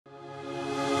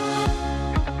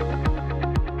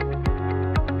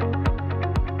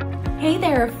Hey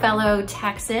there, fellow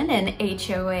Texan and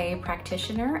HOA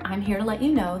practitioner. I'm here to let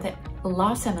you know that the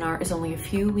Law Seminar is only a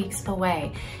few weeks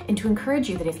away, and to encourage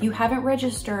you that if you haven't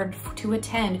registered to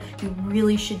attend, you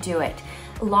really should do it.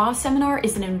 Law Seminar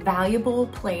is an invaluable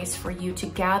place for you to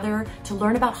gather, to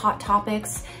learn about hot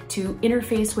topics, to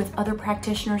interface with other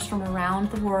practitioners from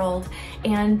around the world,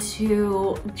 and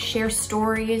to share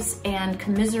stories and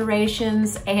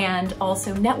commiserations and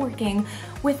also networking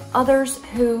with others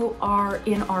who are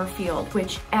in our field,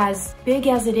 which, as big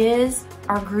as it is,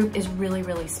 our group is really,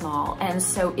 really small. And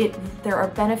so there are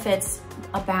benefits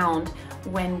abound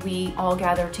when we all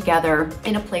gather together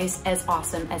in a place as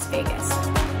awesome as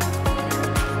Vegas.